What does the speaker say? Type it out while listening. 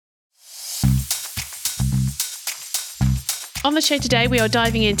On the show today, we are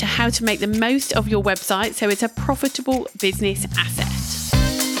diving into how to make the most of your website so it's a profitable business asset.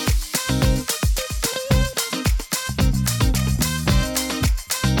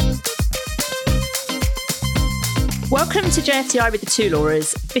 Welcome to JFDI with the two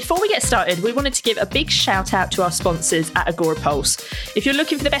Lauras. Before we get started, we wanted to give a big shout out to our sponsors at Agora Pulse. If you're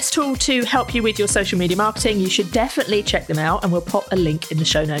looking for the best tool to help you with your social media marketing, you should definitely check them out, and we'll pop a link in the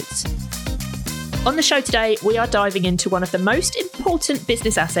show notes. On the show today, we are diving into one of the most important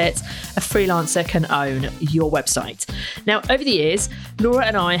business assets a freelancer can own, your website. Now, over the years, Laura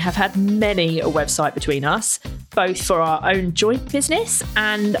and I have had many a website between us, both for our own joint business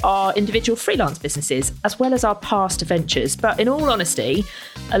and our individual freelance businesses, as well as our past ventures. But in all honesty,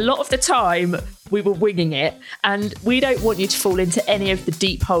 a lot of the time we were winging it, and we don't want you to fall into any of the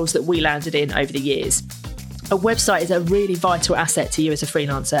deep holes that we landed in over the years. A website is a really vital asset to you as a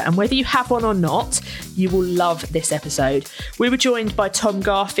freelancer, and whether you have one or not, you will love this episode. We were joined by Tom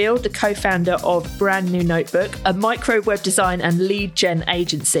Garfield, the co-founder of Brand New Notebook, a micro web design and lead gen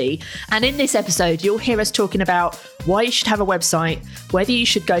agency. And in this episode, you'll hear us talking about why you should have a website, whether you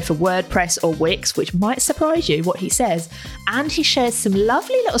should go for WordPress or Wix, which might surprise you what he says. And he shares some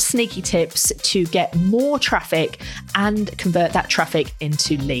lovely little sneaky tips to get more traffic and convert that traffic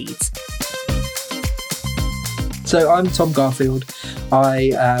into leads. So I'm Tom Garfield.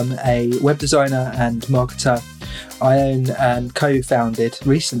 I am a web designer and marketer. I own and co-founded,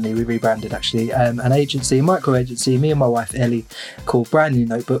 recently we rebranded actually, an agency, a micro agency, me and my wife Ellie, called Brand New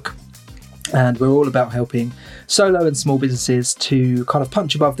Notebook. And we're all about helping solo and small businesses to kind of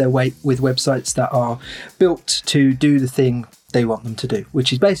punch above their weight with websites that are built to do the thing they want them to do,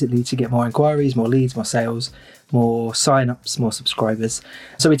 which is basically to get more inquiries, more leads, more sales, more sign-ups, more subscribers.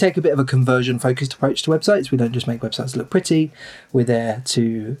 So we take a bit of a conversion-focused approach to websites. We don't just make websites look pretty. We're there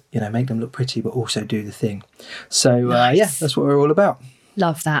to, make them look pretty, but also do the thing. So Nice. That's what we're all about.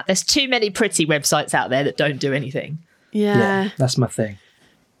 Love that. There's too many pretty websites out there that don't do anything. Yeah, that's my thing.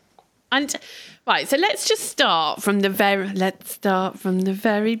 And right, so let's start from the very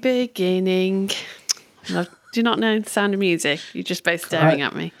beginning. Do you not know the Sound of Music? You're just both staring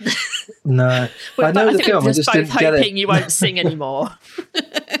at me. No, I know the film. I just didn't get it. Hoping you won't sing anymore.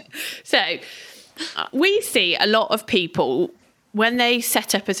 So we see a lot of people when they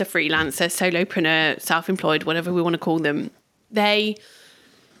set up as a freelancer, solopreneur, self-employed, whatever we want to call them. And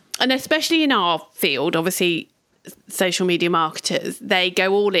especially in our field, obviously, social media marketers, they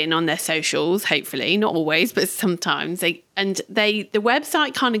go all in on their socials, hopefully, not always, but sometimes the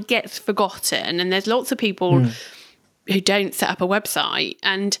website kind of gets forgotten, and there's lots of people who don't set up a website.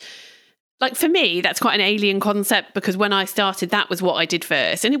 And like for me, that's quite an alien concept, because when I started, that was what I did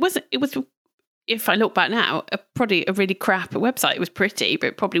first. And it was if I look back now, probably a really crap website. It was pretty, but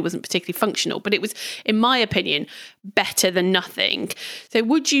it probably wasn't particularly functional, but it was, in my opinion, better than nothing. So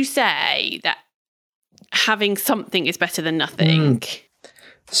would you say that having something is better than nothing?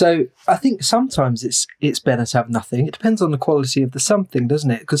 So I think sometimes it's better to have nothing. It depends on the quality of the something,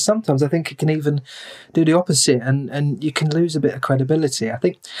 doesn't it? Because sometimes I think it can even do the opposite, and you can lose a bit of credibility. I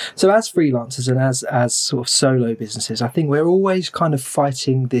think so. As freelancers and as sort of solo businesses, I think we're always kind of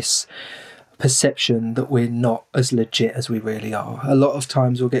fighting this perception that we're not as legit as we really are. A lot of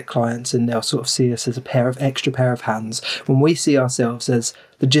times we'll get clients and they'll sort of see us as a extra pair of hands when we see ourselves as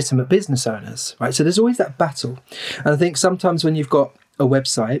legitimate business owners, right? So there's always that battle. And I think sometimes when you've got a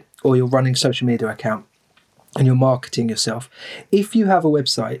website or you're running a social media account and you're marketing yourself, if you have a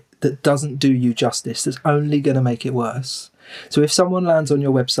website that doesn't do you justice, that's only going to make it worse. So if someone lands on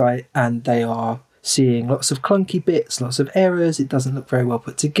your website and they are seeing lots of clunky bits, lots of errors, it doesn't look very well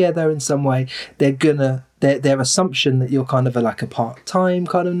put together in some way, their assumption that you're kind of like a part-time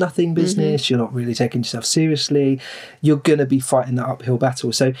kind of nothing business, you're not really taking yourself seriously, you're going to be fighting that uphill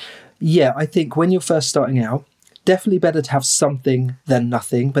battle. So yeah, I think when you're first starting out, definitely better to have something than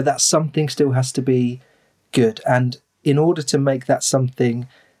nothing, but that something still has to be good. And in order to make that something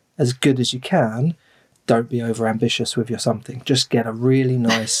as good as you can, don't be over ambitious with your something. Just get a really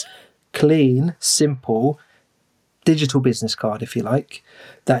nice clean, simple digital business card, if you like,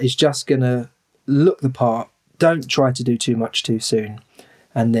 that is just going to look the part. Don't try to do too much too soon,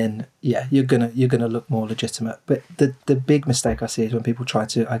 and then you're gonna look more legitimate. But the big mistake I see is when people try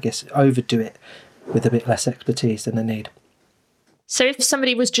to, I guess, overdo it with a bit less expertise than they need. So if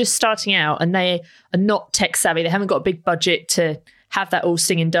somebody was just starting out and they are not tech savvy, they haven't got a big budget to have that all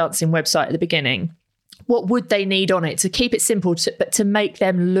singing dancing website at the beginning, what would they need on it to keep it simple but to make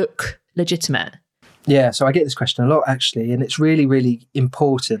them look legitimate? Yeah, so I get this question a lot actually, and it's really, really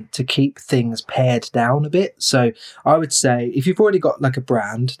important to keep things pared down a bit. So I would say if you've already got like a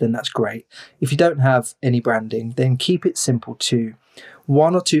brand, then that's great. If you don't have any branding, then keep it simple to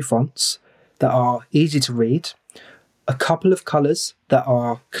 1 or 2 fonts that are easy to read, a couple of colours that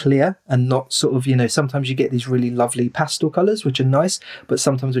are clear and not sort of, sometimes you get these really lovely pastel colours, which are nice, but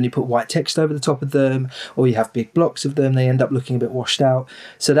sometimes when you put white text over the top of them, or you have big blocks of them, they end up looking a bit washed out.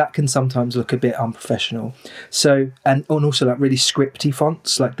 So that can sometimes look a bit unprofessional. So, and also like really scripty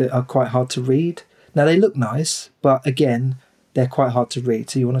fonts, like that are quite hard to read. Now they look nice, but again, they're quite hard to read.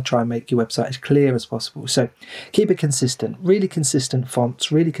 So you want to try and make your website as clear as possible. So keep it consistent, really consistent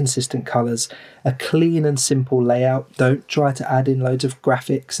fonts, really consistent colours, a clean and simple layout. Don't try to add in loads of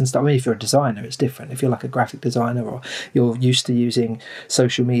graphics and stuff. I mean, if you're a designer, it's different. If you're like a graphic designer or you're used to using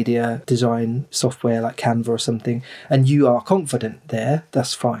social media design software like Canva or something, and you are confident there,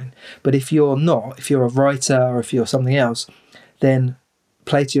 that's fine. But if you're not, if you're a writer or if you're something else, then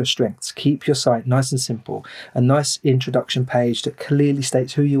play to your strengths. Keep your site nice and simple. A nice introduction page that clearly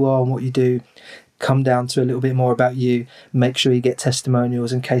states who you are and what you do. Come down to a little bit more about you. Make sure you get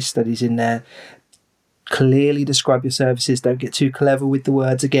testimonials and case studies in there. Clearly describe your services. Don't get too clever with the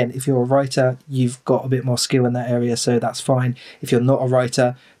words. Again, if you're a writer, you've got a bit more skill in that area, so that's fine. If you're not a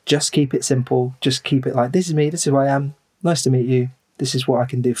writer, just keep it simple. Just keep it like, this is me, this is who I am. Nice to meet you. This is what I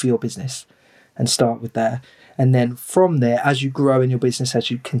can do for your business. And start with there. And then from there, as you grow in your business,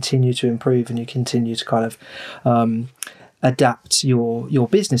 as you continue to improve and you continue to kind of adapt your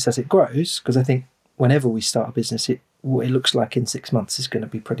business as it grows, because I think whenever we start a business, what it looks like in 6 months is going to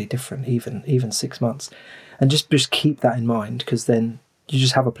be pretty different, even 6 months. And just keep that in mind, because then you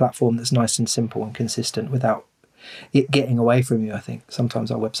just have a platform that's nice and simple and consistent without it getting away from you. I think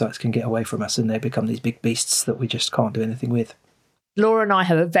sometimes our websites can get away from us and they become these big beasts that we just can't do anything with. Laura and I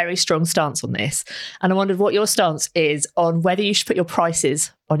have a very strong stance on this, and I wondered what your stance is on whether you should put your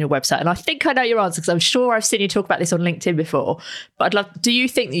prices on your website. And I think I know your answer because I'm sure I've seen you talk about this on LinkedIn before. But do you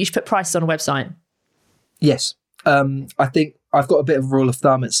think that you should put prices on a website? Yes. I think I've got a bit of a rule of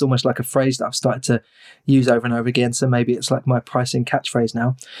thumb. It's almost like a phrase that I've started to use over and over again. So maybe it's like my pricing catchphrase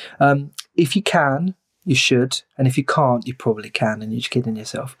now. If you can, you should. And if you can't, you probably can. And you're just kidding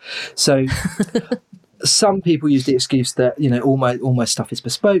yourself. So some people use the excuse that, all my stuff is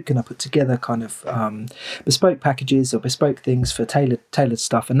bespoke and I put together kind of bespoke packages or bespoke things for tailored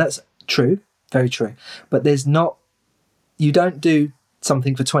stuff. And that's true, very true. But you don't do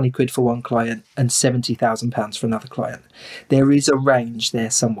something for 20 quid for one client and £70,000 for another client. There is a range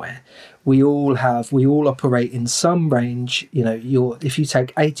there somewhere. We all operate in some range. If you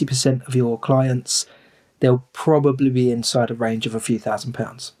take 80% of your clients, they'll probably be inside a range of a few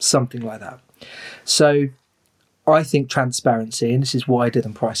 £1,000s, something like that. So I think transparency, and this is wider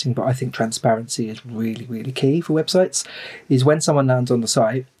than pricing, but I think transparency is really, really key for websites, is when someone lands on the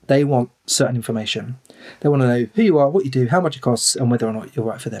site, they want certain information. They want to know who you are, what you do, how much it costs, and whether or not you're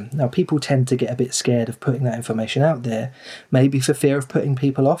right for them. Now, people tend to get a bit scared of putting that information out there, maybe for fear of putting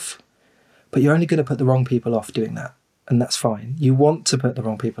people off, but you're only going to put the wrong people off doing that, and that's fine. You want to put the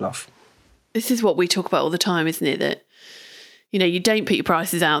wrong people off. This is what we talk about all the time, isn't it? That you don't put your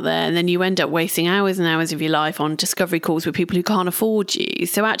prices out there and then you end up wasting hours and hours of your life on discovery calls with people who can't afford you.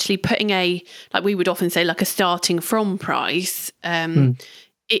 So actually putting like we would often say, like a starting from price,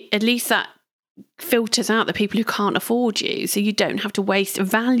 at least that filters out the people who can't afford you. So you don't have to waste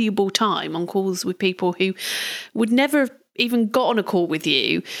valuable time on calls with people who would never have even got on a call with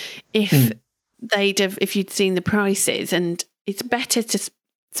you if you'd seen the prices. And it's better to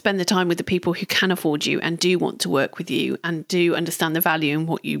spend the time with the people who can afford you and do want to work with you and do understand the value in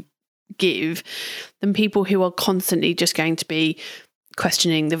what you give than people who are constantly just going to be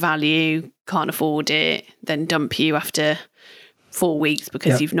questioning the value, can't afford it, then dump you after 4 weeks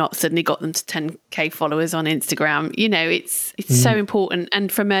because you've not suddenly got them to 10k followers on Instagram. It's so important. And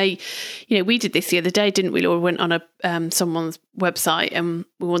from we did this the other day, didn't we, Laura? We went on a someone's website and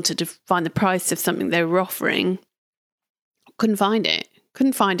we wanted to find the price of something they were offering. Couldn't find it,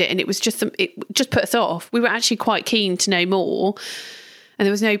 and it was it just put us off. We were actually quite keen to know more, and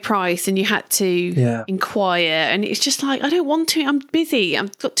there was no price, and you had to inquire. And it's just like, I don't want to. I'm busy.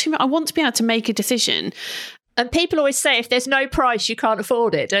 I've got too much. I want to be able to make a decision. And people always say, if there's no price, you can't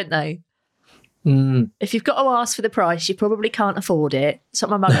afford it, don't they? If you've got to ask for the price, you probably can't afford it. That's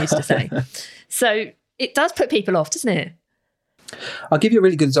what my mum used to say. So it does put people off, doesn't it? I'll give you a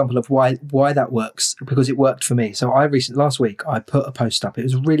really good example of why that works, because it worked for me. So last week I put a post up. It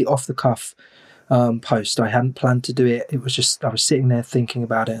was a really off the cuff post. I hadn't planned to do it. It was just, I was sitting there thinking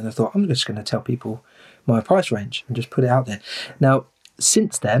about it and I thought, I'm just going to tell people my price range and just put it out there. Now,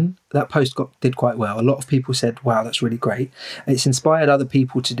 since then, that post did quite well. A lot of people said, wow, that's really great. It's inspired other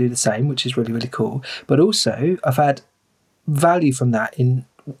people to do the same, which is really, really cool. But also, I've had value from that in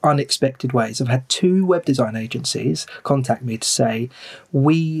unexpected ways. I've had 2 web design agencies contact me to say,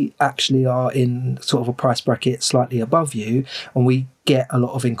 we actually are in sort of a price bracket slightly above you, and we get a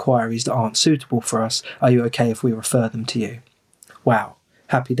lot of inquiries that aren't suitable for us. Are you okay if we refer them to you? Wow.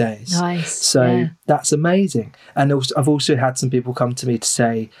 Happy days. Nice. So that's amazing. And also, I've also had some people come to me to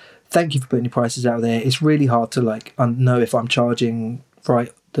say, thank you for putting your prices out there. It's really hard to know if I'm charging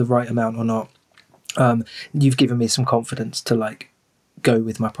the right amount or not. You've given me some confidence to go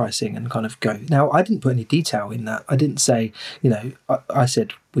with my pricing and kind of go. Now, I didn't put any detail in that. I didn't say, I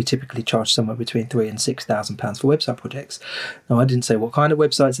said we typically charge somewhere between £3,000 and £6,000 for website projects. Now, I didn't say what kind of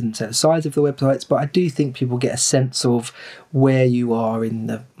websites, I didn't say the size of the websites, but I do think people get a sense of where you are in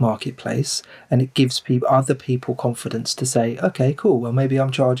the marketplace, and it gives other people confidence to say, okay, cool, well, maybe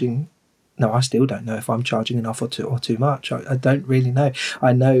I'm charging. No, I still don't know if I'm charging enough or too much. I don't really know.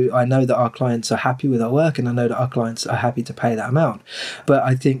 I know that our clients are happy with our work, and I know that our clients are happy to pay that amount. But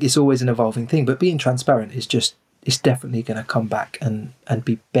I think it's always an evolving thing. But being transparent is it's definitely going to come back and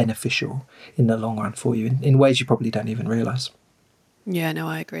be beneficial in the long run for you in ways you probably don't even realise. Yeah, no,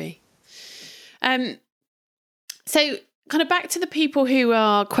 I agree. So kind of back to the people who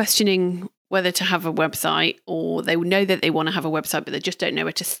are questioning whether to have a website, or they know that they want to have a website, but they just don't know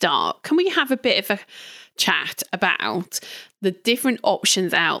where to start. Can we have a bit of a chat about the different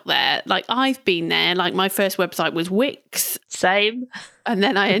options out there? I've been there, my first website was Wix. Same. And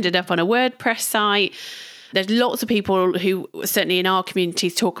then I ended up on a WordPress site. There's lots of people who, certainly in our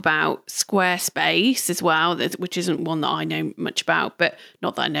communities, talk about Squarespace as well, which isn't one that I know much about, but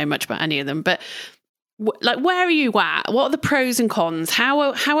not that I know much about any of them. But where are you at? What are the pros and cons? How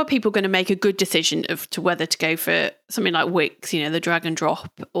are people going to make a good decision to whether to go for something like Wix, the drag and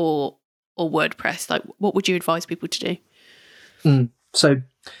drop, or WordPress? What would you advise people to do? So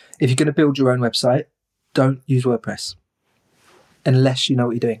if you're going to build your own website, don't use WordPress unless you know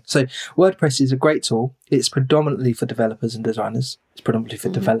what you're doing. So WordPress is a great tool. It's predominantly for developers and designers. It's predominantly for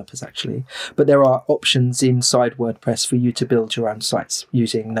developers, actually. But there are options inside WordPress for you to build your own sites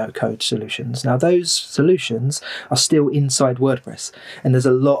using no-code solutions. Now, those solutions are still inside WordPress. And there's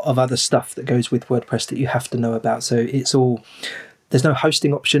a lot of other stuff that goes with WordPress that you have to know about. So there's no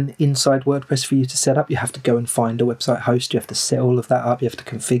hosting option inside WordPress for you to set up. You have to go and find a website host. You have to set all of that up. You have to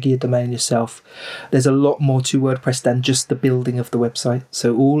configure your domain yourself. There's a lot more to WordPress than just the building of the website.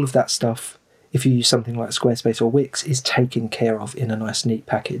 So all of that stuff, if you use something like Squarespace or Wix, is taken care of in a nice, neat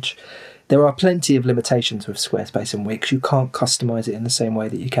package. There are plenty of limitations with Squarespace and Wix. You can't customize it in the same way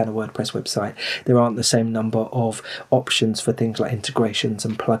that you can a WordPress website. There aren't the same number of options for things like integrations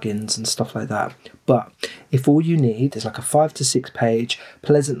and plugins and stuff like that. But if all you need is a 5 to 6 page,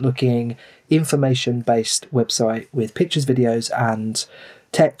 pleasant looking, information-based website with pictures, videos and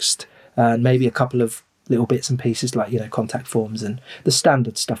text, and maybe a couple of little bits and pieces like, contact forms and the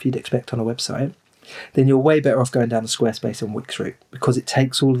standard stuff you'd expect on a website, then you're way better off going down the Squarespace and Wix route, because it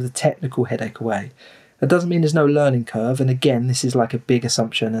takes all of the technical headache away. That doesn't mean there's no learning curve, and again, this is a big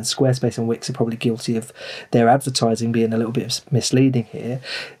assumption, and Squarespace and Wix are probably guilty of their advertising being a little bit misleading here.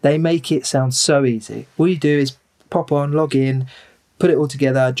 They make it sound so easy. All you do is pop on, log in, put it all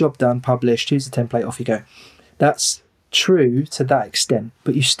together, job done, publish, choose the template, off you go. That's true to that extent,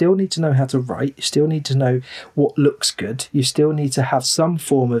 but you still need to know how to write. You still need to know what looks good. You still need to have some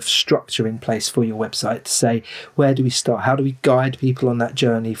form of structure in place for your website to say, where do we start? How do we guide people on that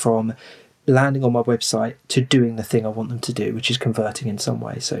journey from landing on my website to doing the thing I want them to do, which is converting in some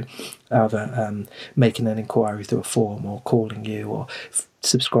way? So either making an inquiry through a form, or calling you, or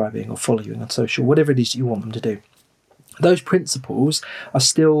subscribing, or following on social, whatever it is you want them to do. Those principles are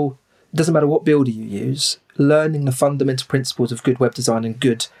still, it doesn't matter what builder you use, learning the fundamental principles of good web design and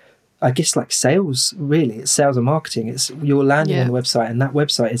good, sales, really. It's sales and marketing. It's you're landing on the website, and that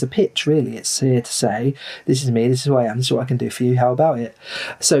website is a pitch, really. It's here to say, this is me, this is who I am, this is what I can do for you, how about it?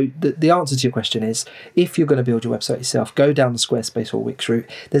 So the answer to your question is, if you're going to build your website yourself, go down the Squarespace or Wix route.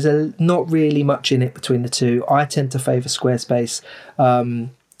 There's not really much in it between the two. I tend to favour Squarespace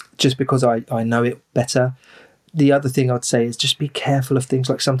just because I know it better. The other thing I'd say is just be careful of things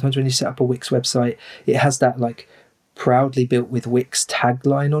like sometimes when you set up a Wix website, it has that proudly built with Wix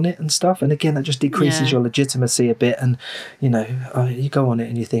tagline on it and stuff. And again, that just decreases your legitimacy a bit. And, you go on it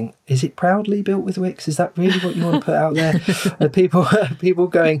and you think, is it proudly built with Wix? Is that really what you want to put out there? And people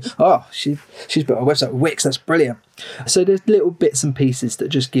going, oh, she's built a website with Wix. That's brilliant. So there's little bits and pieces that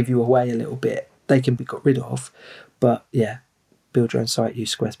just give you away a little bit. They can be got rid of. But yeah, build your own site,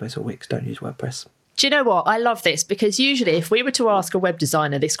 use Squarespace or Wix. Don't use WordPress. Do you know what? I love this because usually if we were to ask a web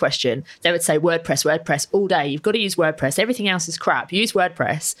designer this question, they would say WordPress all day. You've got to use WordPress. Everything else is crap. Use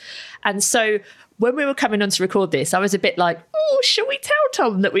WordPress. And so when we were coming on to record this, I was a bit like, oh, shall we tell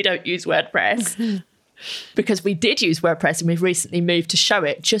Tom that we don't use WordPress? Because we did use WordPress and we've recently moved to show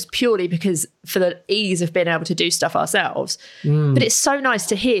it just purely because for the ease of being able to do stuff ourselves. But it's so nice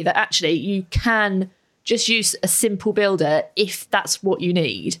to hear that actually you can just use a simple builder if that's what you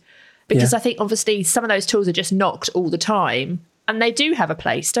need. Because I think obviously some of those tools are just knocked all the time and they do have a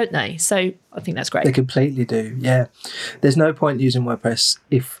place, don't they? So I think that's great. They completely do, yeah. There's no point using WordPress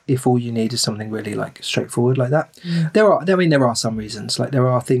if all you need is something really like straightforward like that. There are some reasons, like there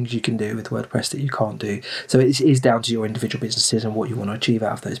are things you can do with WordPress that you can't do. So it is down to your individual businesses and what you want to achieve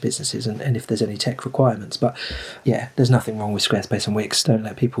out of those businesses and if there's any tech requirements. But yeah, there's nothing wrong with Squarespace and Wix. Don't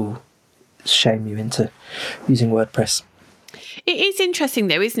let people shame you into using WordPress. It is interesting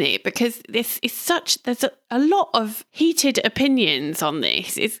though, isn't it? Because there's a lot of heated opinions on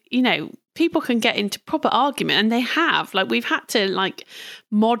this. It's, people can get into proper argument and they have. Like we've had to like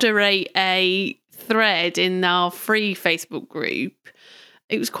moderate a thread in our free Facebook group.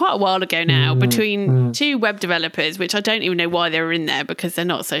 It was quite a while ago now between two web developers, which I don't even know why they were in there because they're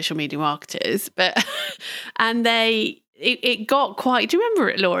not social media marketers, but and it got quite, do you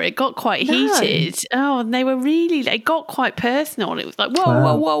remember it, Laura? It got quite heated. Oh, and they got quite personal. It was like,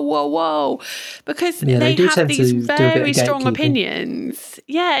 whoa. Because they have these very strong opinions.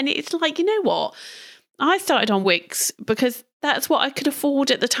 Yeah, and it's like, you know what? I started on Wix because that's what I could afford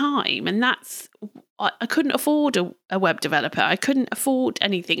at the time. And I couldn't afford a web developer. I couldn't afford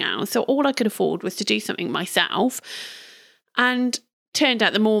anything else. So all I could afford was to do something myself. And turned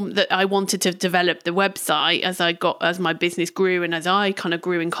out the more that I wanted to develop the website as my business grew and as I kind of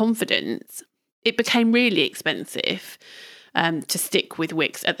grew in confidence, it became really expensive to stick with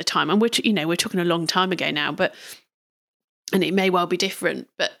Wix at the time. And we're talking a long time ago now, and it may well be different.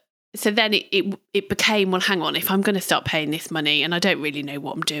 But so then it became, well, hang on, if I'm going to start paying this money and I don't really know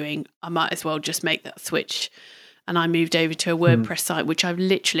what I'm doing, I might as well just make that switch. And I moved over to a WordPress site, which I've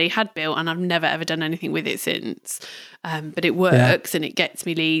literally had built and I've never, ever done anything with it since. But it works and it gets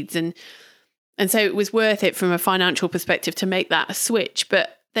me leads. And so it was worth it from a financial perspective to make that a switch.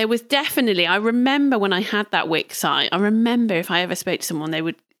 But there was definitely, I remember when I had that Wix site, I remember if I ever spoke to someone, they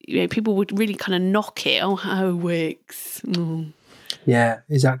would, people would really kind of knock it. Oh, Wix. Yeah,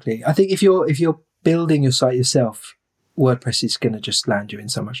 exactly. I think if you're building your site yourself, WordPress is going to just land you in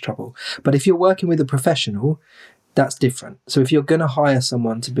so much trouble. But if you're working with a professional, that's different. So if you're going to hire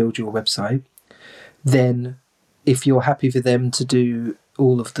someone to build your website, then if you're happy for them to do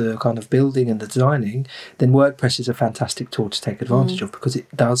all of the kind of building and the designing, then WordPress is a fantastic tool to take advantage of because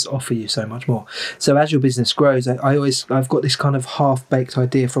it does offer you so much more. So as your business grows, I've got this kind of half-baked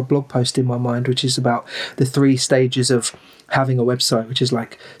idea for a blog post in my mind, which is about the 3 stages of having a website, which is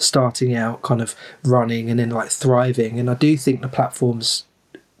like starting out, kind of running, and then like thriving. And I do think the platforms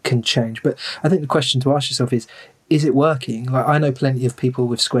can change, but I think the question to ask yourself is it working? Like I know plenty of people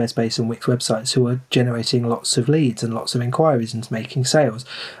with Squarespace and Wix websites who are generating lots of leads and lots of inquiries and making sales,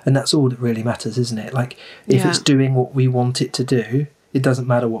 and that's all that really matters, isn't it? Like if it's doing what we want it to do, it doesn't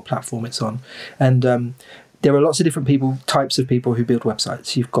matter what platform it's on. And there are lots of different types of people who build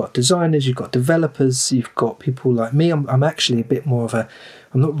websites. You've got designers, you've got developers, you've got people like me. I'm actually a bit more of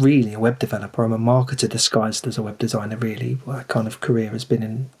I'm not really a web developer. I'm a marketer disguised as a web designer, really. My kind of career has been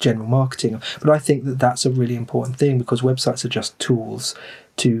in general marketing. But I think that that's a really important thing because websites are just tools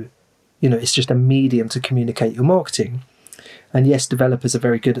to, it's just a medium to communicate your marketing. And yes, developers are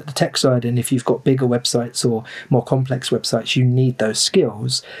very good at the tech side. And if you've got bigger websites or more complex websites, you need those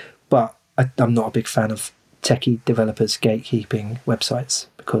skills. But I'm not a big fan of techie developers gatekeeping websites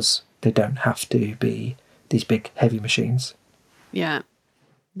because they don't have to be these big, heavy machines. Yeah.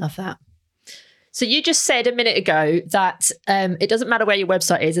 Love that. So you just said a minute ago that it doesn't matter where your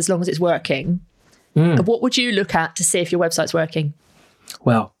website is as long as it's working. What would you look at to see if your website's working?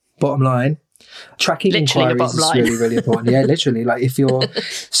 Well, bottom line, tracking literally inquiries is really, really important. Yeah, literally. Like if you're...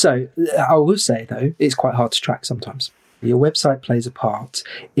 So I will say, though, it's quite hard to track sometimes. Your website plays a part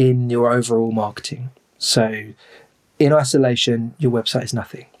in your overall marketing. So in isolation, your website is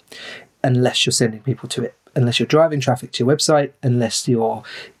nothing unless you're sending people to it. Unless you're driving traffic to your website, unless you're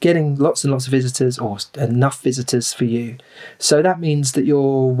getting lots and lots of visitors or enough visitors for you. So that means that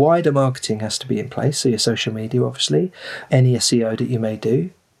your wider marketing has to be in place. So your social media, obviously, any SEO that you may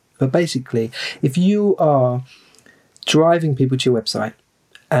do. But basically, if you are driving people to your website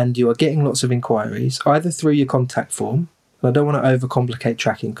and you are getting lots of inquiries, either through your contact form, and I don't want to overcomplicate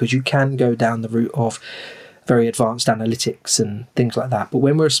tracking because you can go down the route of very advanced analytics and things like that. But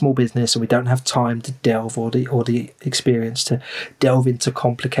when we're a small business and we don't have time to delve or the experience to delve into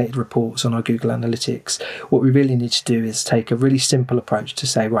complicated reports on our Google Analytics, what we really need to do is take a really simple approach to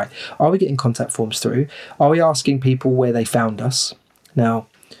say, right, are we getting contact forms through? Are we asking people where they found us? Now,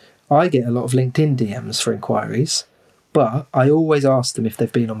 I get a lot of LinkedIn DMs for inquiries, but I always ask them if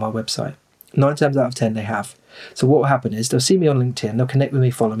they've been on my website. 9 times out of 10 they have. So what will happen is they'll see me on LinkedIn, they'll connect with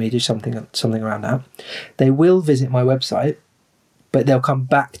me, follow me, do something around that. They will visit my website, but they'll come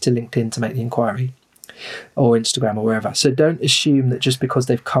back to LinkedIn to make the inquiry, or Instagram or wherever. So don't assume that just because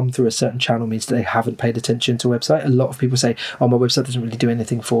they've come through a certain channel means that they haven't paid attention to a website. A lot of people say, oh, my website doesn't really do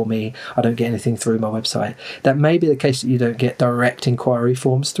anything for me, I don't get anything through my website. That may be the case that you don't get direct inquiry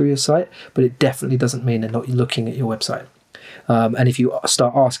forms through your site, but it definitely doesn't mean they're not looking at your website. And if you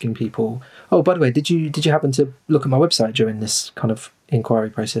start asking people, oh, by the way, did you happen to look at my website during this kind of inquiry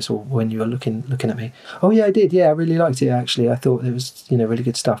process, or when you were looking at me? Oh yeah, I did. Yeah, I really liked it actually. I thought it was really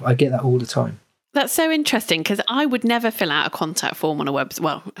good stuff. I get that all the time. That's so interesting, because I would never fill out a contact form on a website.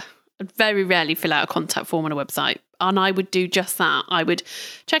 Well, I'd very rarely fill out a contact form on a website, and I would do just that. I would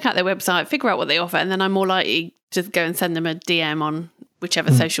check out their website, figure out what they offer, and then I'm more likely to go and send them a DM on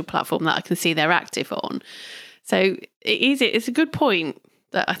whichever social platform that I can see they're active on. So it's a good point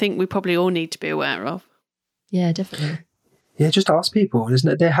that I think we probably all need to be aware of. Yeah, definitely. Yeah, just ask people.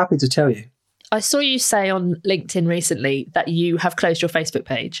 They're happy to tell you. I saw you say on LinkedIn recently that you have closed your Facebook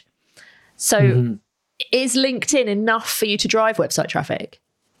page. So is LinkedIn enough for you to drive website traffic?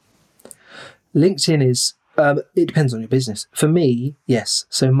 LinkedIn is, it depends on your business. For me, yes.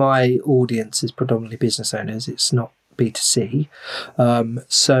 So my audience is predominantly business owners. It's not B2C.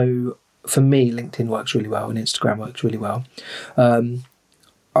 So for me, LinkedIn works really well and Instagram works really well.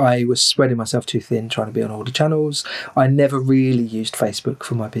 I was spreading myself too thin trying to be on all the channels. I never really used Facebook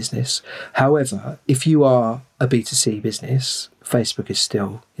for my business. However, if you are a B2C business, Facebook is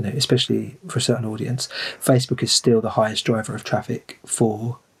still, especially for a certain audience, Facebook is still the highest driver of traffic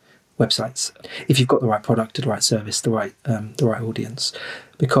for websites. If you've got the right product, the right service, the right audience,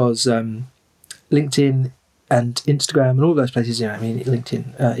 because LinkedIn and Instagram and all those places,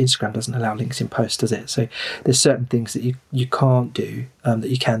 Instagram doesn't allow links in posts, does it? So there's certain things that you can't do that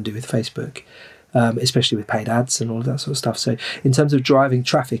you can do with Facebook, especially with paid ads and all of that sort of stuff. So in terms of driving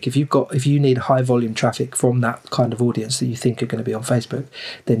traffic, if you need high volume traffic from that kind of audience that you think are going to be on Facebook,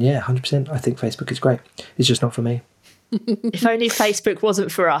 then yeah, 100%, I think Facebook is great. It's just not for me. If only Facebook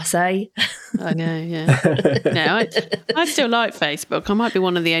wasn't for us, eh? I know, yeah. No, I still like Facebook. I might be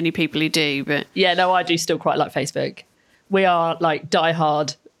one of the only people who do, but... Yeah, no, I do still quite like Facebook. We are like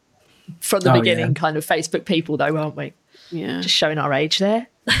diehard from the beginning kind of Facebook people though, aren't we? Yeah. Just showing our age there.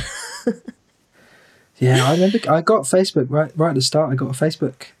 Yeah, I remember I got Facebook right at the start. I got a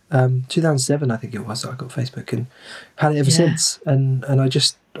Facebook, 2007 I think it was. I got Facebook and had it ever since. And I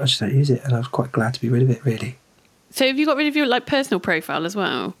just don't use it, and I was quite glad to be rid of it, really. So have you got rid of your personal profile as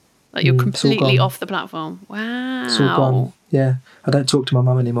well? Like you're completely off the platform? Wow. It's all gone. Yeah, I don't talk to my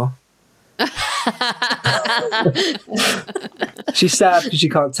mum anymore. She's sad because she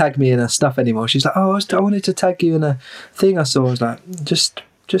can't tag me in her stuff anymore. She's like, oh, I wanted to tag you in a thing I saw. I was like, just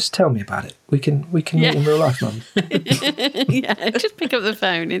tell me about it. We can meet in real life, mum. Yeah, just pick up the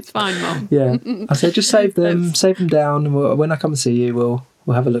phone. It's fine, mum. Yeah, I said just save them down. And when I come and see you,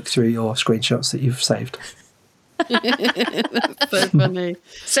 we'll have a look through your screenshots that you've saved. That's so funny.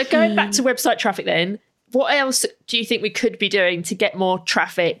 So going back to website traffic then, what else do you think we could be doing to get more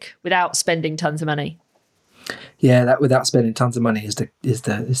traffic without spending tons of money? Yeah, that without spending tons of money is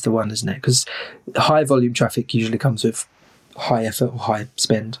the one, isn't it? Because high volume traffic usually comes with high effort or high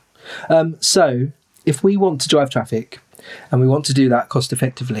spend. So if we want to drive traffic and we want to do that cost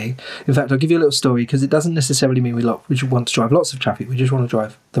effectively, in fact, I'll give you a little story, because it doesn't necessarily mean we want to drive lots of traffic. We just want to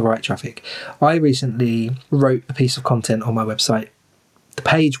drive the right traffic. I recently wrote a piece of content on my website. The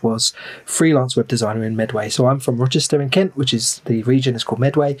page was freelance web designer in Medway. So I'm from Rochester in Kent, which is the region is called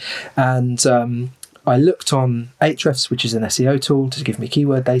Medway. And I looked on Ahrefs, which is an SEO tool, to give me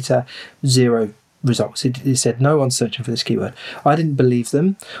keyword data. 0 results. It said no one's searching for this keyword. I didn't believe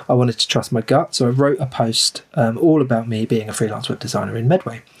them. I wanted to trust my gut, so I wrote a post all about me being a freelance web designer in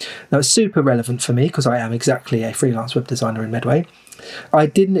Medway. Now it's super relevant for me because I am exactly a freelance web designer in Medway. I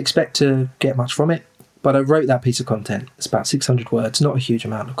didn't expect to get much from it, but I wrote that piece of content. It's about 600 words, not a huge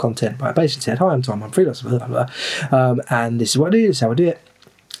amount of content, but I basically said, hi, I'm Tom, I'm freelance, blah, blah, blah. And this is what I do, this is how I do it.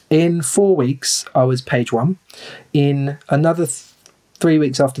 In 4 weeks, I was page 1. In another 3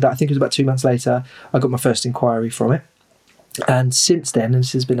 weeks after that, I think it was about 2 months later, I got my first inquiry from it. And since then, and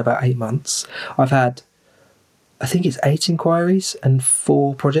this has been about 8 months, I've had, I think it's 8 inquiries and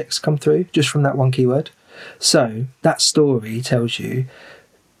 4 projects come through just from that one keyword. So that story tells you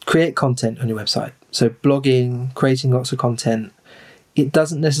create content on your website. So blogging, creating lots of content. It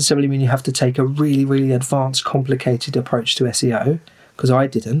doesn't necessarily mean you have to take a really, really advanced, complicated approach to SEO, because I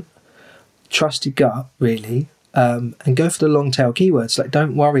didn't. Trust your gut, really, and go for the long tail keywords. Like,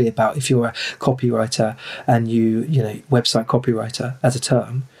 don't worry about if you're a copywriter and you know, website copywriter as a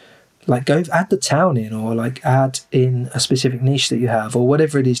term. Like, go add the town in, or like add in a specific niche that you have, or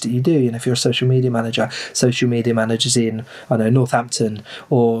whatever it is that you do. You know, if you're a social media managers in, I don't know, Northampton,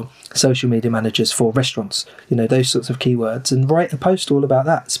 or social media managers for restaurants, you know, those sorts of keywords, and write a post all about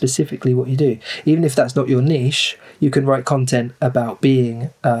that, specifically what you do. Even if that's not your niche, you can write content about being,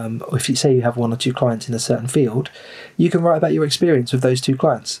 if you say you have 1 or 2 clients in a certain field, you can write about your experience with those 2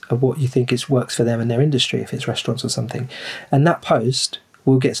 clients, of what you think works for them in their industry, if it's restaurants or something. And that post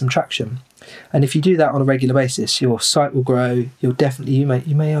will get some traction. And if you do that on a regular basis, your site will grow. You'll definitely,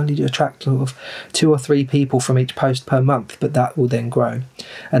 you may only attract sort of 2 or 3 people from each post per month, but that will then grow.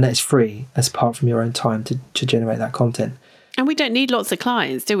 And that's free, as apart from your own time to generate that content. And we don't need lots of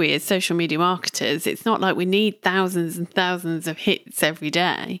clients, do we, as social media marketers? It's not like we need thousands and thousands of hits every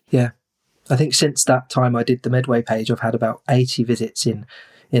day. Yeah. I think since that time I did the Medway page, I've had about 80 visits in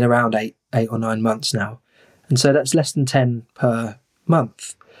around 8 or 9 months now. And so that's less than 10 per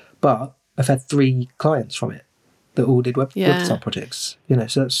month, but I've had 3 clients from it that all did website projects, you know,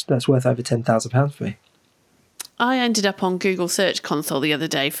 so that's worth over £10,000 for me. I ended up on Google Search Console the other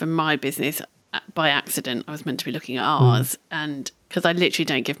day for my business by accident. I was meant to be looking at ours, and because I literally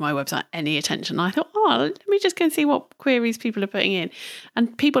don't give my website any attention, I thought, let me just go and see what queries people are putting in.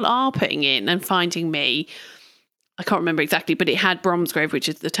 And people are putting in and finding me. I can't remember exactly, but it had Bromsgrove, which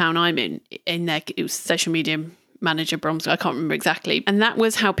is the town I'm in there. It was social media manager Bromsgrove, I can't remember exactly. And that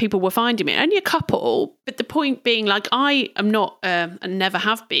was how people were finding me. Only a couple, but the point being, like, I am not and never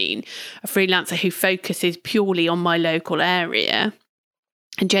have been a freelancer who focuses purely on my local area.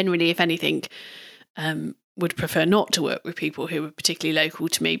 And generally, if anything, would prefer not to work with people who are particularly local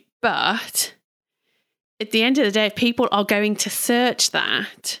to me. But at the end of the day, if people are going to search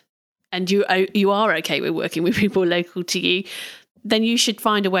that, and you are okay with working with people local to you, then you should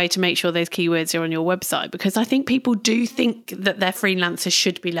find a way to make sure those keywords are on your website, because I think people do think that their freelancers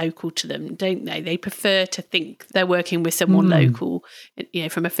should be local to them, don't they? They prefer to think they're working with someone local, you know,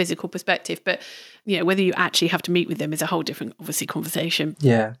 from a physical perspective. But, you know, whether you actually have to meet with them is a whole different, obviously, conversation.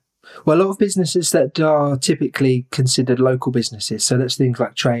 Yeah. Well, a lot of businesses that are typically considered local businesses, so that's things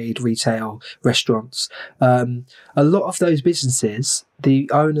like trade, retail, restaurants, a lot of those businesses, the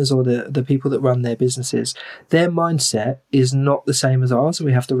owners or the people that run their businesses, their mindset is not the same as ours, and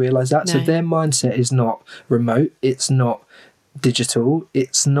we have to realise that. No. So their mindset is not remote, it's not digital,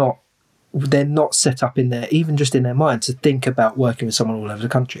 they're not set up in their, even just in their mind, to think about working with someone all over the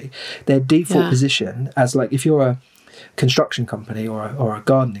country. Their default position, as like if you're a construction company or a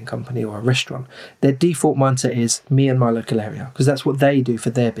gardening company or a restaurant, their default mindset is me and my local area, because that's what they do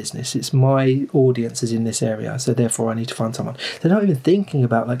for their business. It's my audience is in this area, so therefore I need to find someone. They're not even thinking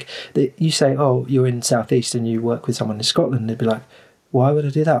about, like, you say, oh, you're in South East and you work with someone in Scotland, they'd be like, why would I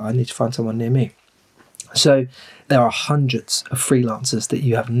do that? I need to find someone near me. So there are hundreds of freelancers that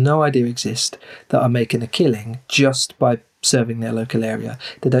you have no idea exist that are making a killing just by serving their local area.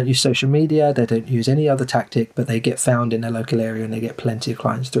 They don't use social media, they don't use any other tactic, but they get found in their local area and they get plenty of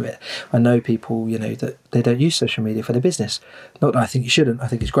clients through it. I know people, you know, that they don't use social media for their business. Not that I think you shouldn't. I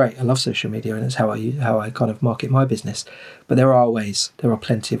think it's great. I love social media, and it's how I kind of market my business. But there are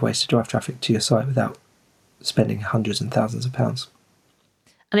plenty of ways to drive traffic to your site without spending hundreds and thousands of pounds.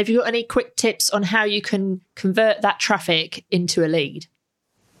 And have you got any quick tips on how you can convert that traffic into a lead?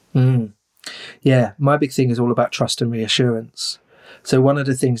 Yeah, my big thing is all about trust and reassurance. So one of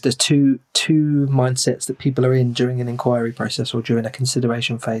the things, there's two mindsets that people are in during an inquiry process or during a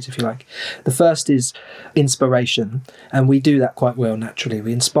consideration phase, if you like. The first is inspiration, and we do that quite well naturally.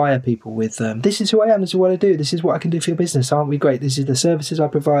 We inspire people with, this is who I am, this is what I do, this is what I can do for your business, aren't we great? This is the services I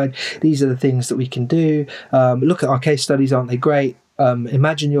provide, these are the things that we can do. Look at our case studies, aren't they great?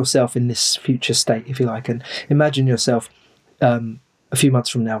 Imagine yourself in this future state, if you like, and imagine yourself a few months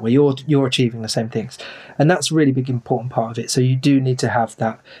from now where you're achieving the same things. And that's a really big important part of it. So you do need to have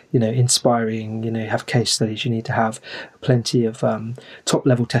that, you know, inspiring, you know, have case studies, you need to have plenty of top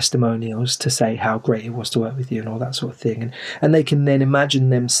level testimonials to say how great it was to work with you and all that sort of thing. And they can then imagine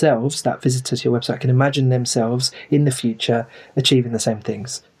themselves, that visitor to your website can imagine themselves in the future achieving the same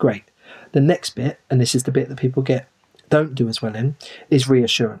things. Great. The next bit, and this is the bit that people don't do as well in, is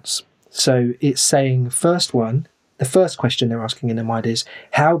reassurance. So it's saying, first one, the first question they're asking in their mind is,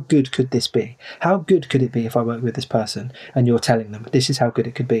 how good could this be? How good could it be if I work with this person? And you're telling them this is how good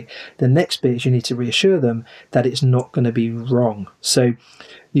it could be. The next bit is you need to reassure them that it's not going to be wrong. So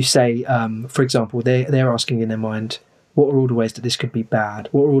you say, for example, they're asking in their mind, what are all the ways that this could be bad?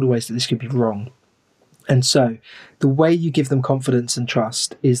 What are all the ways that this could be wrong? And so the way you give them confidence and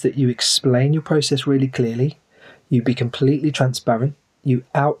trust is that you explain your process really clearly. You be completely transparent. You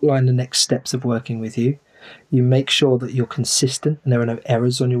outline the next steps of working with you. You make sure that you're consistent and there are no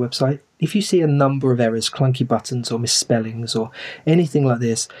errors on your website. If you see a number of errors, clunky buttons or misspellings or anything like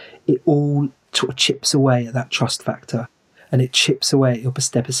this, it all sort of chips away at that trust factor, and it chips away at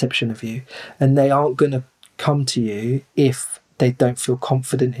their perception of you. And they aren't going to come to you if they don't feel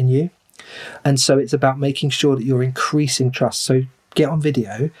confident in you. And so it's about making sure that you're increasing trust. So get on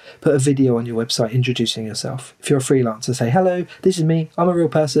video, put a video on your website introducing yourself. If you're a freelancer, say, hello, this is me, I'm a real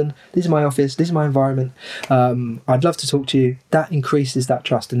person, this is my office, this is my environment, I'd love to talk to you. That increases that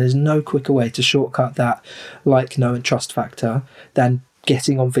trust, and there's no quicker way to shortcut that like, know and trust factor than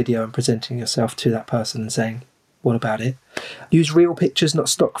getting on video and presenting yourself to that person and saying, what about it? Use real pictures, not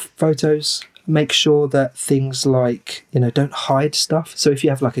stock photos. Make sure that things like, don't hide stuff. So if you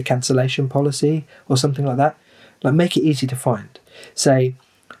have like a cancellation policy or something like that, like make it easy to find. Say,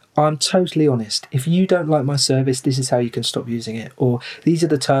 I'm totally honest. If you don't like my service, this is how you can stop using it. Or these are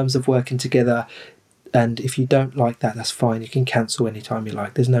the terms of working together. And if you don't like that, that's fine. You can cancel anytime you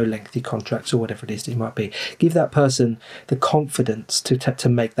like. There's no lengthy contracts or whatever it is that you might be. Give that person the confidence to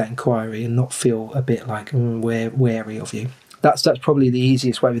make that inquiry and not feel a bit like we're wary of you. That's probably the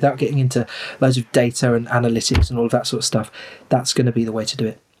easiest way without getting into loads of data and analytics and all of that sort of stuff. That's going to be the way to do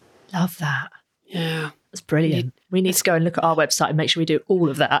it. Love that. Yeah. That's brilliant. We need to go and look at our website and make sure we do all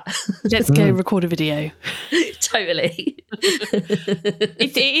of that. Let's go record a video. Totally.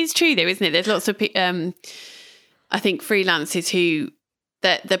 It is true though, isn't it? There's lots of, I think, freelancers who,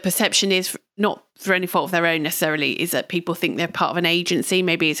 the perception is, not for any fault of their own necessarily, is that people think they're part of an agency.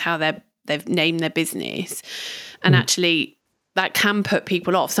 Maybe it's how they've named their business. And actually, that can put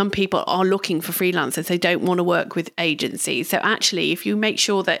people off. Some people are looking for freelancers. They don't want to work with agencies. So actually, if you make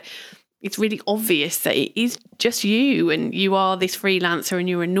sure that it's really obvious that it is just you and you are this freelancer and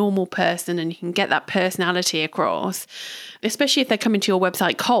you're a normal person and you can get that personality across, especially if they're coming to your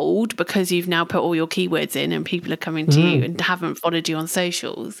website cold because you've now put all your keywords in and people are coming to you and haven't followed you on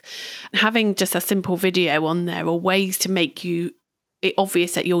socials. Having just a simple video on there or ways to make it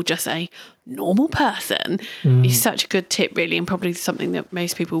obvious that you're just a normal person is such a good tip, really, and probably something that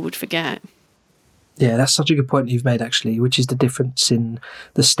most people would forget. Yeah, that's such a good point you've made, actually, which is the difference in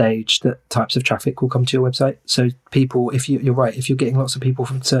the stage that types of traffic will come to your website. So people, you're right, if you're getting lots of people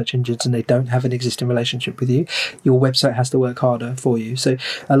from search engines and they don't have an existing relationship with you, your website has to work harder for you. So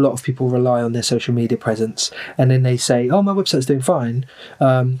a lot of people rely on their social media presence and then they say, oh, my website's doing fine.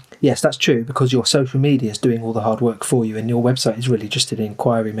 Yes, that's true, because your social media is doing all the hard work for you and your website is really just an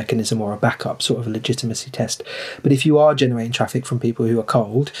inquiry mechanism or a backup, sort of a legitimacy test. But if you are generating traffic from people who are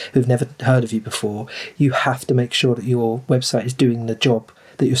cold, who've never heard of you before, you have to make sure that your website is doing the job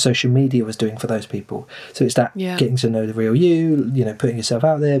that your social media was doing for those people. So it's that getting to know the real you, putting yourself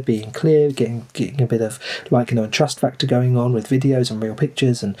out there, being clear, getting a bit of like, and trust factor going on with videos and real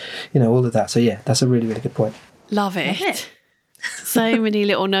pictures and, all of that. So yeah, that's a really, really good point. Love it. So many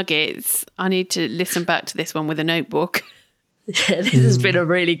little nuggets. I need to listen back to this one with a notebook. Yeah, this has been a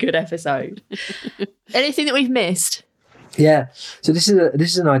really good episode. Anything that we've missed? Yeah, so this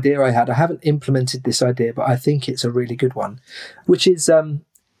is an idea I had. I haven't implemented this idea, but I think it's a really good one, which is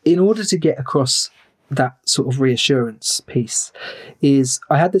in order to get across that sort of reassurance piece, is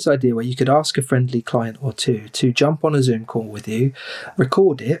I had this idea where you could ask a friendly client or two to jump on a Zoom call with you,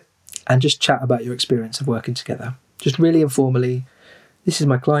 record it, and just chat about your experience of working together. Just really informally, this is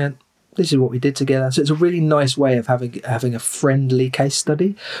my client, this is what we did together. So it's a really nice way of having a friendly case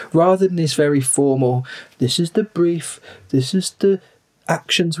study, rather than this very formal, this is the brief, this is the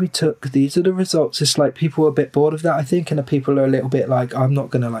actions we took, these are the results. It's like people are a bit bored of that, I think, and the people are a little bit like, I'm not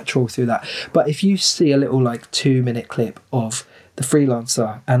going to like trawl through that. But if you see a little like 2-minute clip of the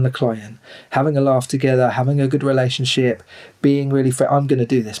freelancer and the client having a laugh together, having a good relationship, being really I'm going to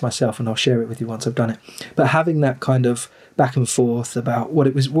do this myself and I'll share it with you once I've done it, but having that kind of back and forth about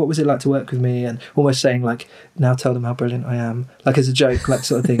what was it like to work with me, and almost saying like, now tell them how brilliant I am, like as a joke, like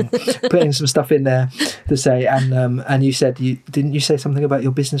sort of thing. Putting some stuff in there to say, and you said, didn't you say something about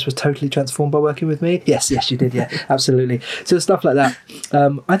your business was totally transformed by working with me? Yes you did, yeah, absolutely. So stuff like that.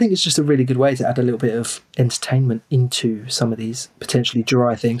 I think it's just a really good way to add a little bit of entertainment into some of these potentially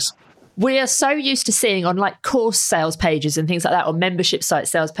dry things. We are so used to seeing on like course sales pages and things like that, or membership site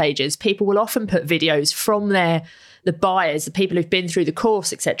sales pages, people will often put videos from the buyers, the people who've been through the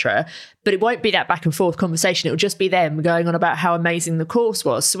course, etc. But it won't be that back and forth conversation. It'll just be them going on about how amazing the course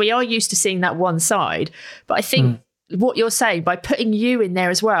was. So we are used to seeing that one side. But I think what you're saying, by putting you in there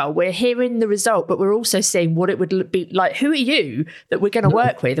as well, we're hearing the result, but we're also seeing what it would be like. Who are you that we're going to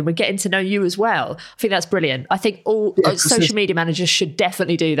work with? And we're getting to know you as well. I think that's brilliant. I think all social media managers should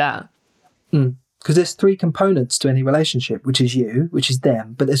definitely do that. Because there's three components to any relationship, which is you, which is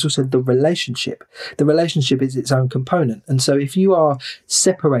them, but there's also the relationship. The relationship is its own component. And so if you are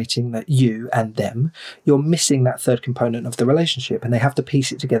separating that you and them, you're missing that third component of the relationship, and they have to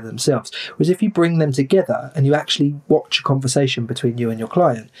piece it together themselves. Whereas if you bring them together and you actually watch a conversation between you and your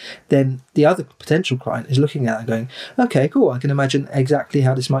client, then the other potential client is looking at it and going, okay, cool, I can imagine exactly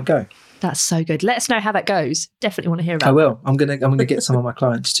how this might go. That's so good. Let us know how that goes. Definitely want to hear about it. I will. I'm gonna get some of my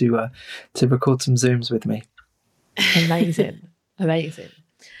clients to record some Zooms with me. Amazing.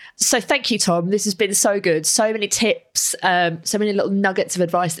 So thank you, Tom. This has been so good. So many tips, so many little nuggets of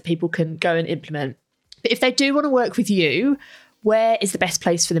advice that people can go and implement. But if they do want to work with you, where is the best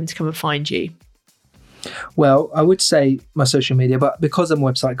place for them to come and find you? Well, I would say my social media, but because I'm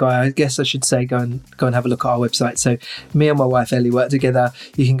a website guy, I guess I should say go and have a look at our website. So me and my wife Ellie work together.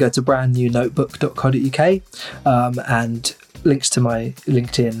 You can go to brandnewnotebook.co.uk, and links to my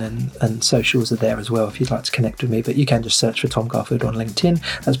LinkedIn and socials are there as well if you'd like to connect with me. But you can just search for Tom Garfield on LinkedIn.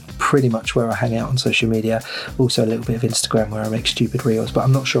 That's pretty much where I hang out on social media. Also a little bit of Instagram where I make stupid reels, but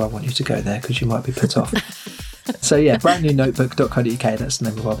I'm not sure I want you to go there because you might be put off. So yeah, brandnewnotebook.co.uk, that's the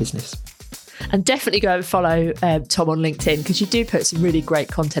name of our business. And definitely go and follow Tom on LinkedIn, because you do put some really great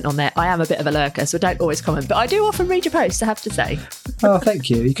content on there. I am a bit of a lurker, so I don't always comment, but I do often read your posts, I have to say. Oh, thank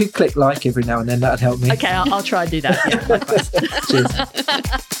you. You could click like every now and then, that'd help me. Okay, I'll try and do that. Yeah, Cheers.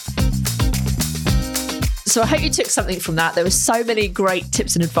 So I hope you took something from that. There were so many great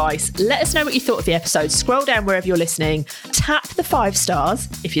tips and advice. Let us know what you thought of the episode. Scroll down wherever you're listening, tap the 5 stars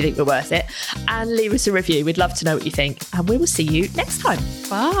if you think we're worth it, and leave us a review. We'd love to know what you think. And we will see you next time.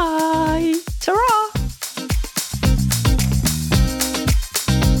 Bye. Ta-ra!